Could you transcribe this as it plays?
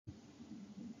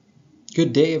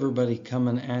Good day, everybody.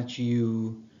 Coming at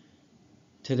you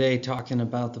today talking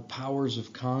about the powers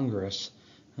of Congress,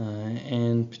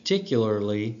 and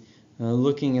particularly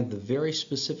looking at the very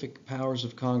specific powers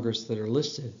of Congress that are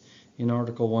listed in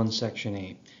Article 1, Section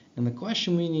 8. And the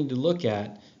question we need to look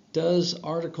at, does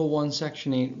Article 1,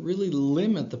 Section 8 really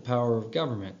limit the power of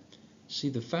government? See,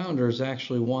 the founders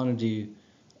actually wanted to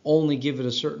only give it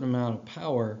a certain amount of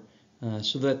power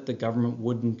so that the government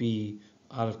wouldn't be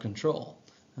out of control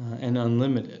and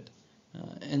unlimited.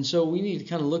 And so we need to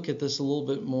kind of look at this a little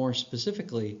bit more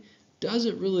specifically. Does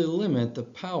it really limit the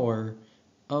power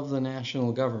of the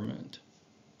national government?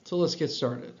 So let's get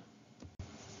started.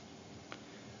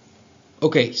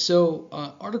 Okay, so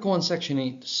Article 1, Section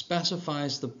 8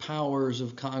 specifies the powers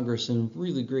of Congress in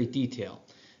really great detail.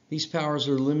 These powers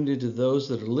are limited to those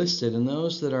that are listed and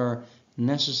those that are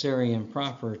necessary and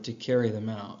proper to carry them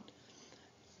out.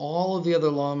 All of the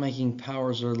other lawmaking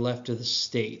powers are left to the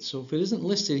states. So if it isn't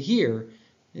listed here,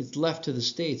 it's left to the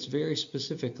states very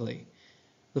specifically.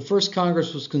 The first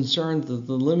Congress was concerned that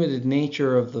the limited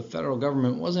nature of the federal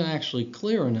government wasn't actually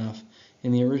clear enough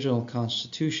in the original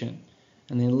Constitution.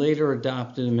 And they later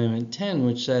adopted Amendment 10,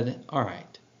 which said, all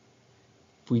right,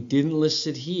 if we didn't list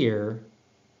it here,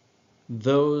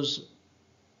 those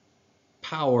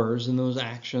powers and those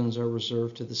actions are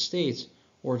reserved to the states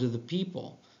or to the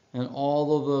people. And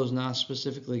all of those not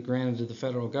specifically granted to the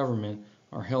federal government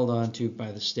are held on to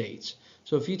by the states.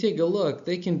 So if you take a look,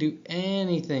 they can do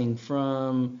anything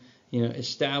from,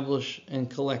 establish and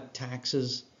collect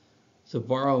taxes, to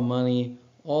borrow money,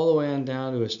 all the way on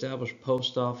down to establish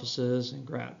post offices and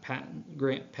grant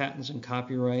patents and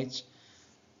copyrights.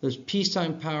 There's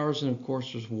peacetime powers, and of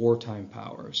course there's wartime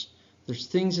powers. There's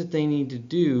things that they need to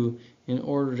do in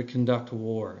order to conduct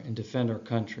war and defend our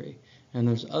country. And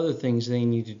there's other things they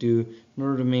need to do in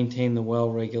order to maintain the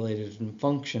well-regulated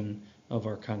function of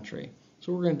our country.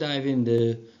 So we're going to dive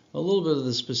into a little bit of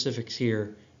the specifics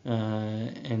here,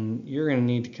 and you're going to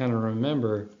need to kind of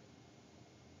remember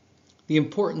the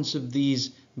importance of these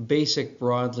basic,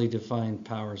 broadly defined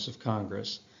powers of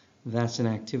Congress. That's an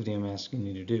activity I'm asking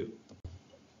you to do.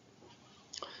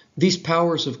 These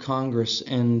powers of Congress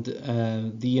and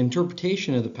the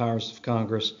interpretation of the powers of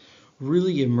Congress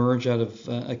really emerge out of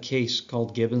a case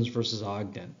called Gibbons versus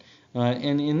Ogden.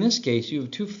 And in this case, you have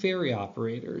two ferry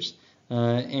operators.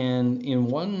 And in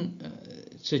one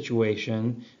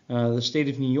situation, the state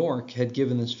of New York had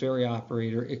given this ferry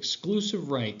operator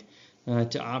exclusive right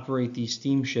to operate these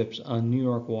steamships on New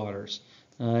York waters.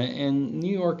 And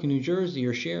New York and New Jersey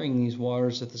are sharing these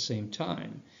waters at the same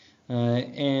time.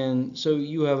 And so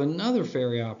you have another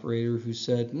ferry operator who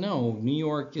said, no, New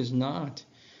York is not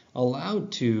allowed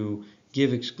to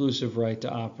give exclusive right to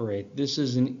operate. This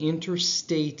is an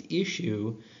interstate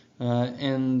issue,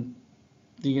 and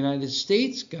the United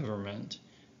States government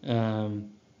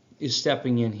is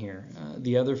stepping in here.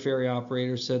 The other ferry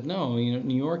operator said, no,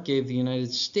 New York gave the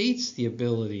United States the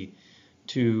ability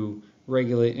to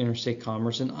regulate interstate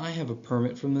commerce, and I have a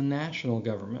permit from the national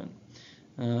government.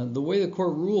 The way the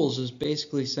court rules is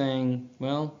basically saying,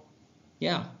 well,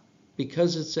 yeah,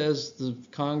 because it says the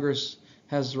Congress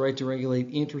has the right to regulate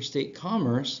interstate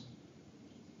commerce,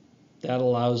 that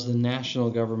allows the national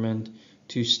government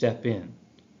to step in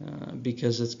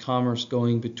because it's commerce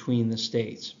going between the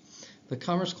states. The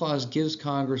Commerce Clause gives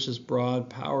Congress this broad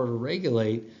power to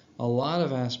regulate a lot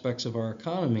of aspects of our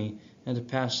economy and to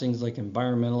pass things like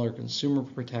environmental or consumer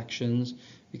protections,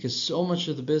 because so much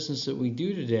of the business that we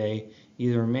do today,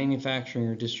 either in manufacturing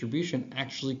or distribution,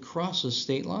 actually crosses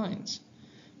state lines.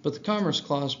 But the Commerce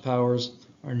Clause powers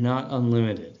are not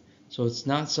unlimited. So it's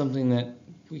not something that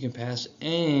we can pass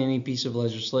any piece of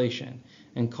legislation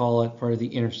and call it part of the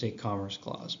Interstate Commerce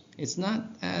Clause. It's not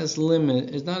as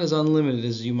unlimited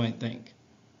as you might think.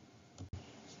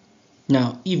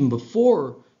 Now, even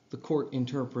before the court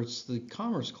interprets the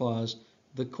Commerce Clause,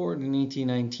 the court in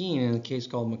 1819, in a case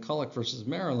called McCulloch versus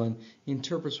Maryland,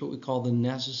 interprets what we call the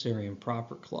Necessary and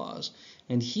Proper Clause.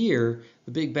 And here,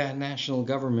 the big bad national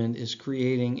government is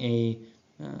creating a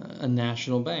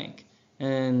national bank.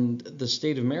 And the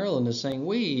state of Maryland is saying,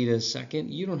 wait a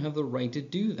second, you don't have the right to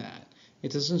do that.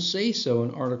 It doesn't say so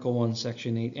in Article 1,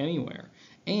 Section 8 anywhere.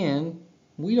 And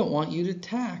we don't want you to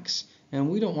tax, and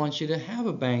we don't want you to have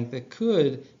a bank that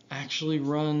could actually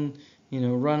run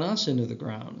us into the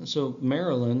ground. And so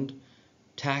Maryland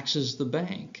taxes the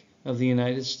Bank of the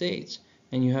United States.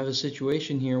 And you have a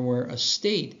situation here where a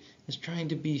state is trying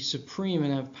to be supreme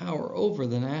and have power over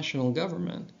the national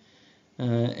government.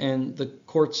 And the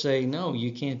courts say, no,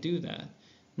 you can't do that.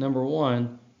 Number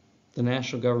one, the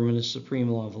national government is supreme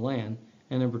law of the land.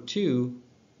 And number two,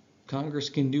 Congress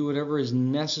can do whatever is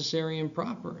necessary and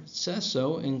proper. It says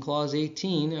so in Clause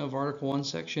 18 of Article 1,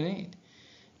 Section 8.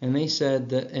 And they said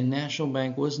that a national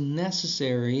bank was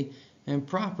necessary and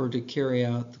proper to carry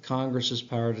out the Congress's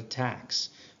power to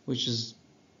tax, which is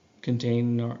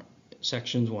contained in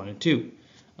Sections 1 and 2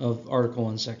 of Article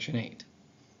 1, Section 8.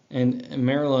 And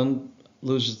Maryland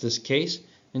loses this case,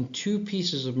 and two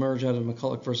pieces emerge out of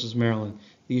McCulloch versus Maryland: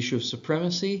 the issue of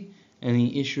supremacy and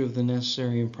the issue of the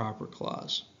necessary and proper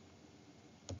clause.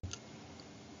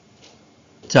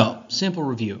 So, simple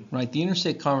review, right? The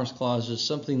Interstate Commerce Clause is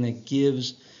something that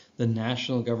gives the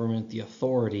national government the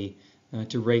authority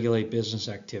to regulate business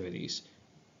activities.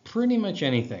 Pretty much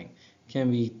anything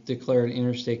can be declared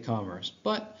interstate commerce,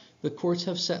 but the courts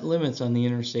have set limits on the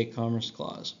Interstate Commerce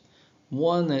Clause.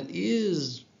 One that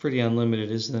is pretty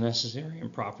unlimited is the necessary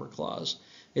and proper clause.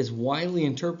 It's widely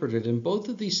interpreted, and both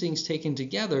of these things taken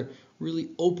together really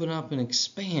open up and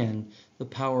expand the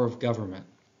power of government.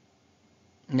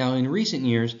 Now, in recent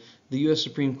years, the U.S.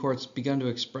 Supreme Court's begun to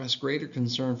express greater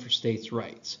concern for states'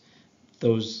 rights.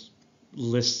 Those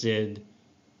listed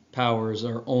powers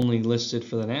are only listed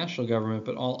for the national government,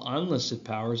 but all unlisted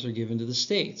powers are given to the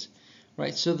states,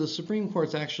 right? So the Supreme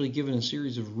Court's actually given a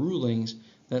series of rulings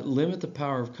that limit the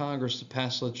power of Congress to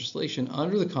pass legislation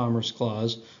under the Commerce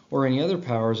Clause or any other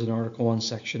powers in Article 1,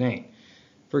 Section 8.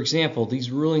 For example,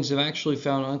 these rulings have actually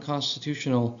found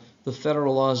unconstitutional the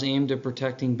federal laws aimed at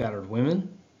protecting battered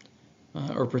women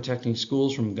or protecting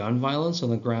schools from gun violence on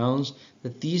the grounds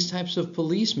that these types of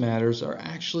police matters are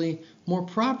actually more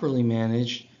properly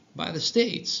managed by the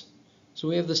states. So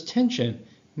we have this tension,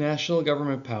 national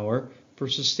government power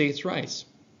versus states' rights.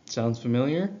 Sounds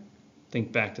familiar?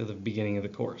 Think back to the beginning of the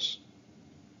course.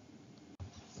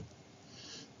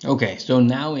 Okay, so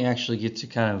now we actually get to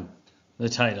kind of the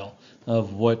title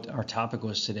of what our topic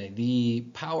was today. The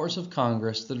powers of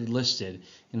Congress that are listed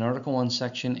in Article 1,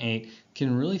 Section 8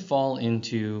 can really fall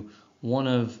into one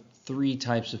of three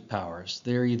types of powers.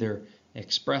 They're either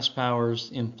express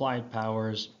powers, implied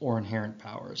powers, or inherent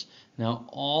powers. Now,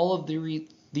 all of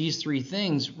these three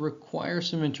things require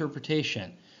some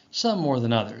interpretation, some more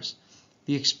than others.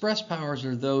 The express powers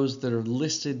are those that are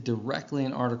listed directly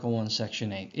in Article 1,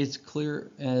 Section 8. It's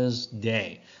clear as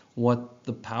day what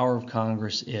the power of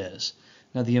Congress is.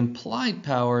 Now, the implied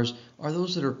powers are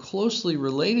those that are closely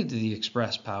related to the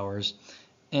express powers,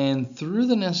 and through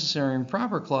the necessary and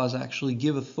proper clause actually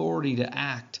give authority to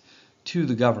act to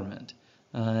the government.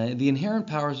 The inherent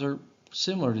powers are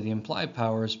similar to the implied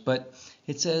powers, but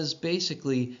it says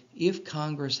basically if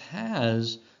Congress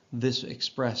has this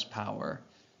express power,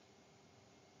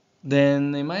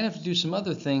 then they might have to do some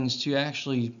other things to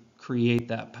actually create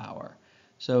that power.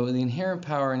 So the inherent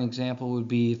power, an example would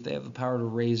be if they have the power to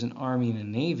raise an army and a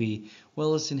navy,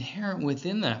 well, it's inherent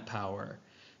within that power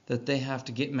that they have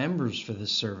to get members for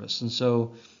this service, and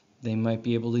so they might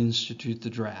be able to institute the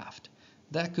draft.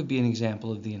 That could be an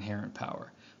example of the inherent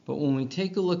power. But when we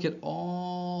take a look at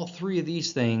all three of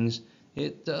these things,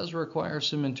 it does require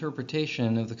some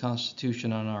interpretation of the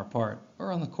Constitution on our part,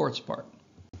 or on the court's part.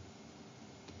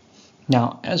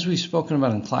 Now, as we've spoken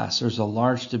about in class, there's a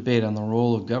large debate on the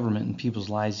role of government in people's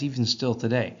lives, even still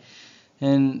today.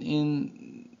 And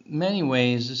in many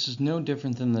ways, this is no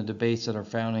different than the debates at our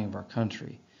founding of our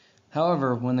country.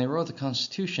 However, when they wrote the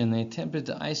Constitution, they attempted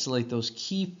to isolate those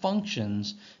key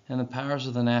functions and the powers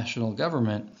of the national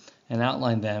government and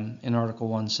outline them in Article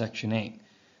 1, Section 8.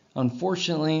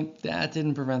 Unfortunately, that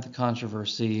didn't prevent the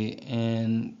controversy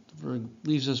and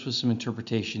leaves us with some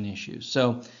interpretation issues.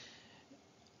 So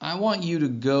I want you to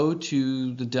go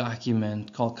to the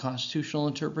document called Constitutional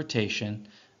Interpretation,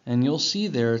 and you'll see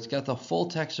there it's got the full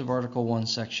text of Article 1,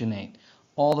 Section 8.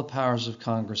 All the powers of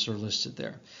Congress are listed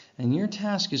there. And your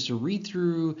task is to read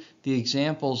through the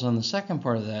examples on the second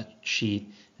part of that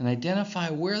sheet and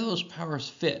identify where those powers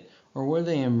fit or where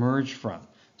they emerge from.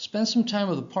 Spend some time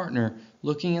with a partner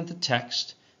looking at the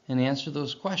text and answer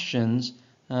those questions,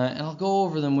 and I'll go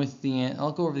over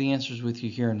the answers with you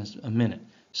here in a minute.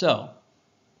 So,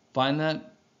 find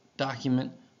that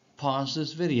document, pause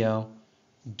this video,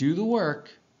 do the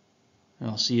work, and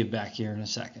I'll see you back here in a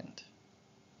second.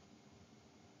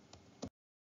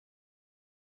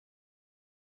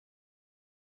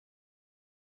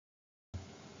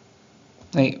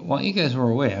 Hey, while you guys were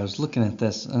away, I was looking at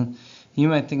this. You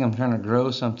might think I'm trying to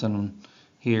grow something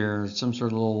here, some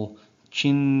sort of little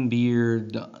chin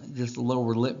beard, just a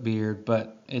lower lip beard,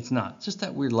 but it's not. It's just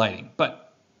that weird lighting.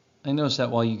 But I noticed that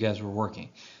while you guys were working.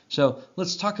 So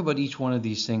let's talk about each one of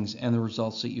these things and the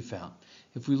results that you found.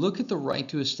 If we look at the right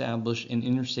to establish an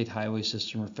interstate highway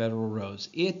system or federal roads,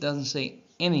 it doesn't say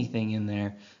anything in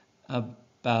there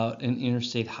about an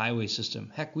interstate highway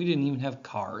system. Heck, we didn't even have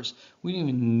cars. We didn't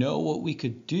even know what we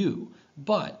could do.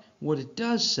 But what it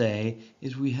does say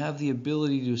is we have the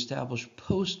ability to establish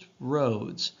post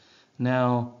roads.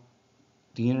 Now,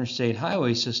 the interstate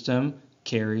highway system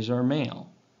carries our mail.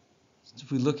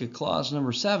 If we look at clause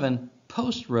number 7,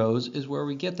 post roads is where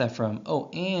we get that from. Oh,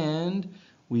 and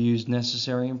we use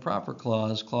necessary and proper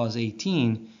clause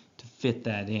 18, to fit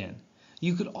that in.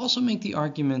 You could also make the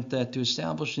argument that to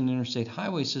establish an interstate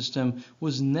highway system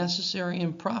was necessary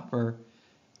and proper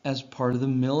as part of the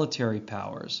military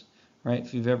powers, right?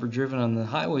 If you've ever driven on the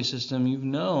highway system, you've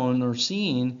known or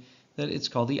seen that it's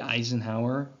called the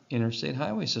Eisenhower Interstate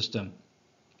Highway System.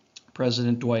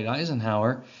 President Dwight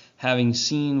Eisenhower, having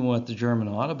seen what the German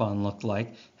Autobahn looked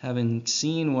like, having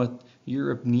seen what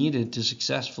Europe needed to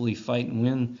successfully fight and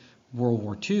win World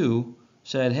War II,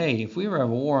 said, hey, if we ever have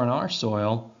a war on our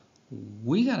soil,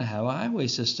 we got to have a highway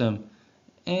system.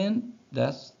 And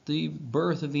that's the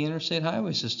birth of the interstate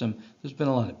highway system. There's been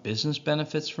a lot of business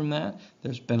benefits from that.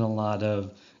 There's been a lot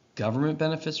of government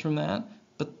benefits from that,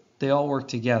 but they all work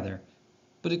together.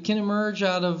 But it can emerge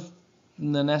out of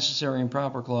the necessary and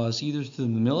proper clause either through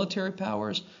the military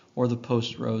powers or the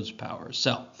post-roads powers.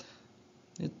 So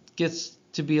it gets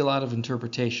to be a lot of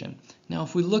interpretation. Now,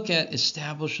 if we look at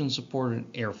establish and support an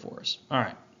air force, all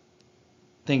right,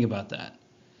 think about that.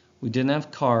 We didn't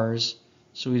have cars,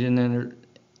 so we didn't enter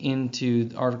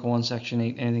into Article 1, Section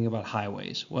 8 anything about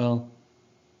highways. Well,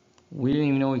 we didn't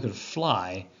even know we could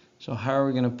fly, so how are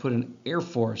we going to put an air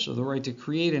force or the right to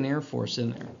create an air force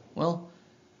in there? Well,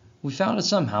 we found it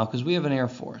somehow because we have an air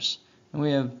force, and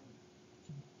we have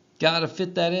got to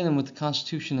fit that in with the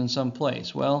Constitution in some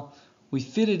place. Well, we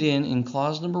fit it in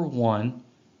clause number 1,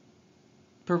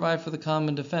 provide for the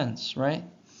common defense, right?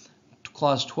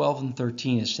 Clause 12 and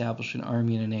 13 establish an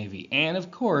army and a navy. And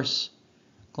of course,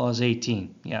 clause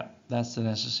 18. Yep, that's the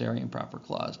necessary and proper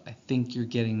clause. I think you're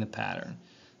getting the pattern.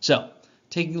 So,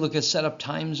 taking a look at set up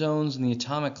time zones and the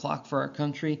atomic clock for our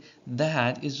country,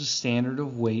 that is a standard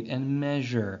of weight and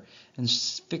measure. And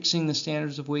fixing the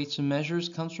standards of weights and measures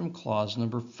comes from clause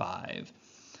number 5.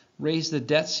 Raise the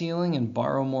debt ceiling and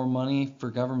borrow more money for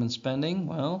government spending,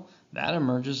 well, that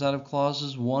emerges out of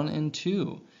clauses 1 and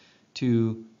 2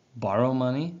 to borrow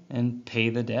money and pay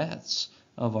the debts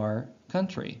of our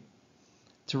country.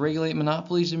 To regulate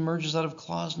monopolies emerges out of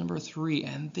clause number 3,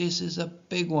 and this is a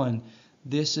big one.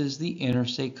 This is the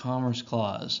Interstate Commerce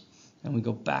Clause. And we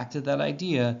go back to that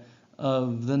idea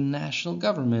of the national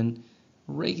government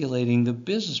regulating the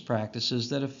business practices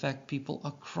that affect people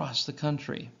across the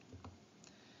country.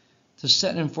 To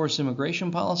set and enforce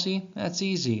immigration policy, that's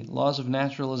easy. Laws of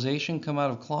naturalization come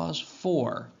out of clause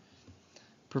 4.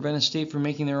 Prevent a state from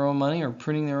making their own money or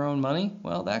printing their own money,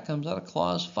 well, that comes out of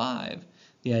clause 5.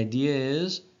 The idea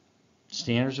is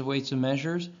standards of weights and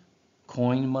measures,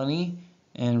 coin money,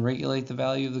 and regulate the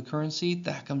value of the currency,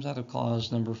 that comes out of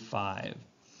clause number 5.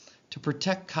 To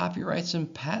protect copyrights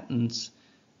and patents,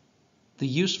 the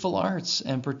useful arts,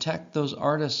 and protect those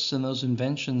artists and those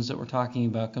inventions that we're talking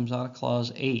about comes out of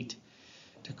clause 8.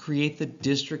 To create the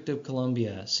District of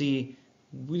Columbia. See,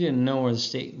 we didn't know where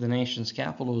the nation's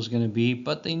capital was going to be,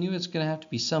 but they knew it's going to have to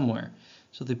be somewhere.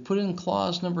 So they put in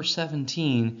clause number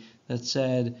 17 that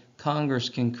said Congress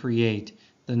can create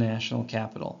the national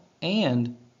capital.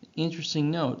 And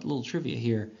interesting note, a little trivia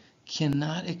here,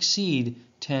 cannot exceed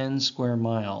 10 square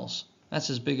miles. That's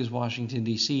as big as Washington,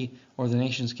 D.C., or the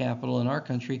nation's capital in our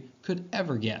country could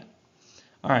ever get.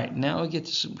 All right, now we get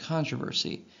to some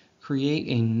controversy. Create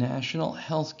a national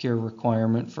health care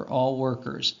requirement for all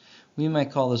workers. We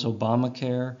might call this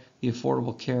Obamacare, the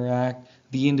Affordable Care Act,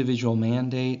 the individual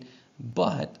mandate,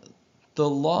 but the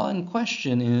law in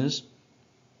question is,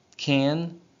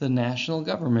 can the national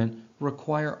government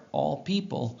require all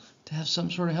people to have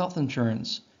some sort of health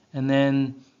insurance? And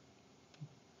then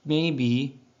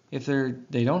maybe, if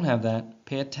they don't have that,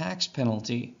 pay a tax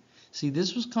penalty. See,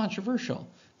 this was controversial.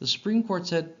 The Supreme Court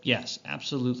said, yes,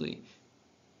 absolutely.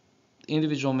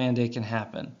 Individual mandate can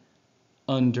happen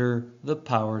under the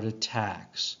power to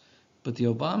tax. But the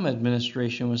Obama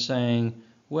administration was saying,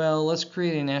 well, let's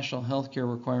create a national health care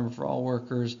requirement for all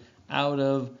workers out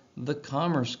of the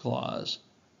Commerce Clause.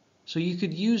 So you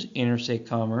could use interstate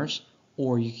commerce,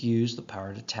 or you could use the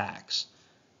power to tax.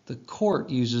 The court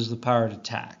uses the power to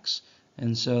tax,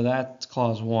 and so that's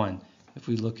clause 1, if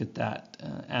we look at that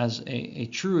as a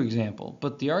true example.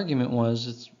 But the argument was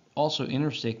it's also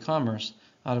interstate commerce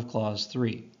out of clause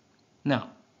 3.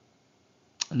 Now,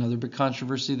 another big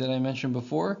controversy that I mentioned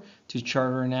before, to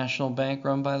charter a national bank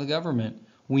run by the government.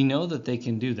 We know that they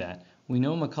can do that. We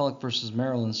know McCulloch versus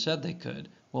Maryland said they could.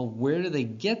 Well, where do they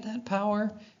get that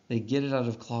power? They get it out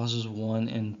of clauses 1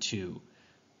 and 2.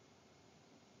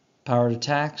 Power to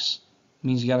tax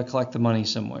means you got to collect the money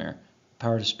somewhere.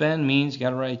 Power to spend means you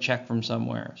got to write a check from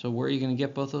somewhere. So where are you going to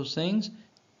get both those things?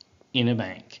 In a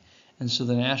bank. And so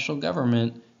the national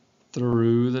government,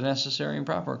 through the necessary and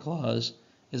proper clause,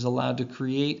 is allowed to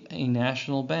create a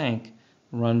national bank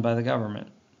run by the government.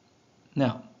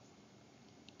 Now,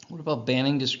 what about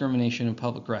banning discrimination in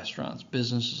public restaurants,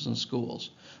 businesses, and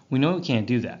schools? We know we can't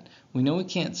do that. We know we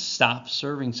can't stop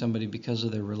serving somebody because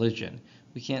of their religion.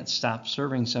 We can't stop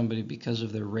serving somebody because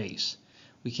of their race.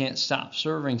 We can't stop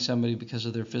serving somebody because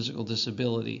of their physical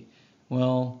disability.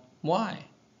 Well, why?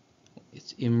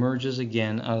 It emerges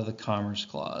again out of the Commerce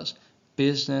Clause.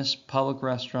 Business, public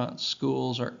restaurants,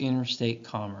 schools are interstate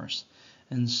commerce.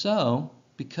 And so,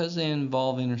 because they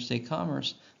involve interstate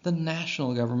commerce, the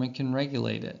national government can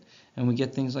regulate it. And we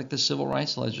get things like the civil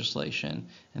rights legislation.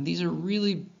 And these are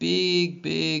really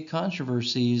big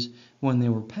controversies when they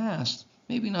were passed.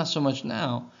 Maybe not so much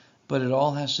now, but it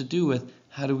all has to do with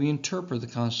how do we interpret the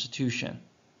Constitution.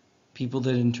 People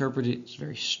that interpret it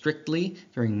very strictly,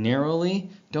 very narrowly,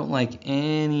 don't like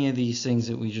any of these things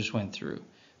that we just went through.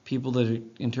 People that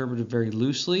interpret it very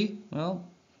loosely, well,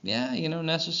 yeah,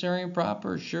 necessary and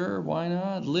proper, sure, why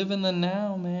not? Live in the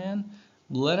now, man.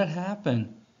 Let it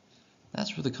happen.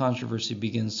 That's where the controversy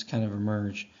begins to kind of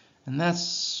emerge. And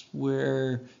that's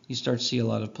where you start to see a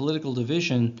lot of political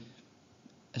division,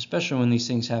 especially when these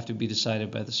things have to be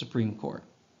decided by the Supreme Court.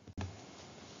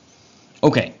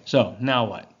 Okay, so now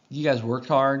what? You guys worked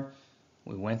hard.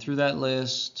 We went through that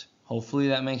list. Hopefully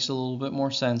that makes a little bit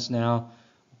more sense now.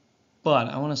 But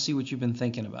I want to see what you've been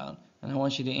thinking about. And I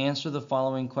want you to answer the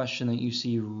following question that you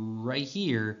see right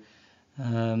here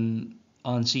on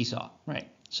Seesaw. Right.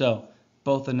 So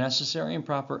both the necessary and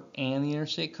proper and the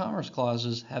interstate commerce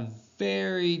clauses have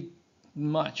very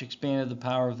much expanded the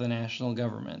power of the national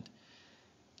government.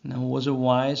 Now, was it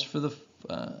wise for the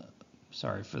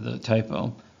sorry for the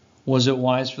typo. Was it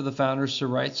wise for the founders to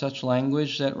write such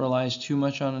language that relies too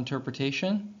much on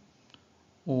interpretation?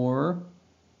 Or,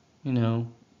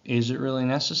 is it really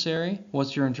necessary?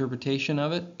 What's your interpretation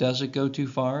of it? Does it go too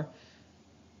far?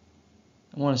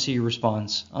 I want to see your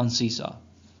response on Seesaw.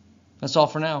 That's all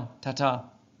for now. Ta-ta.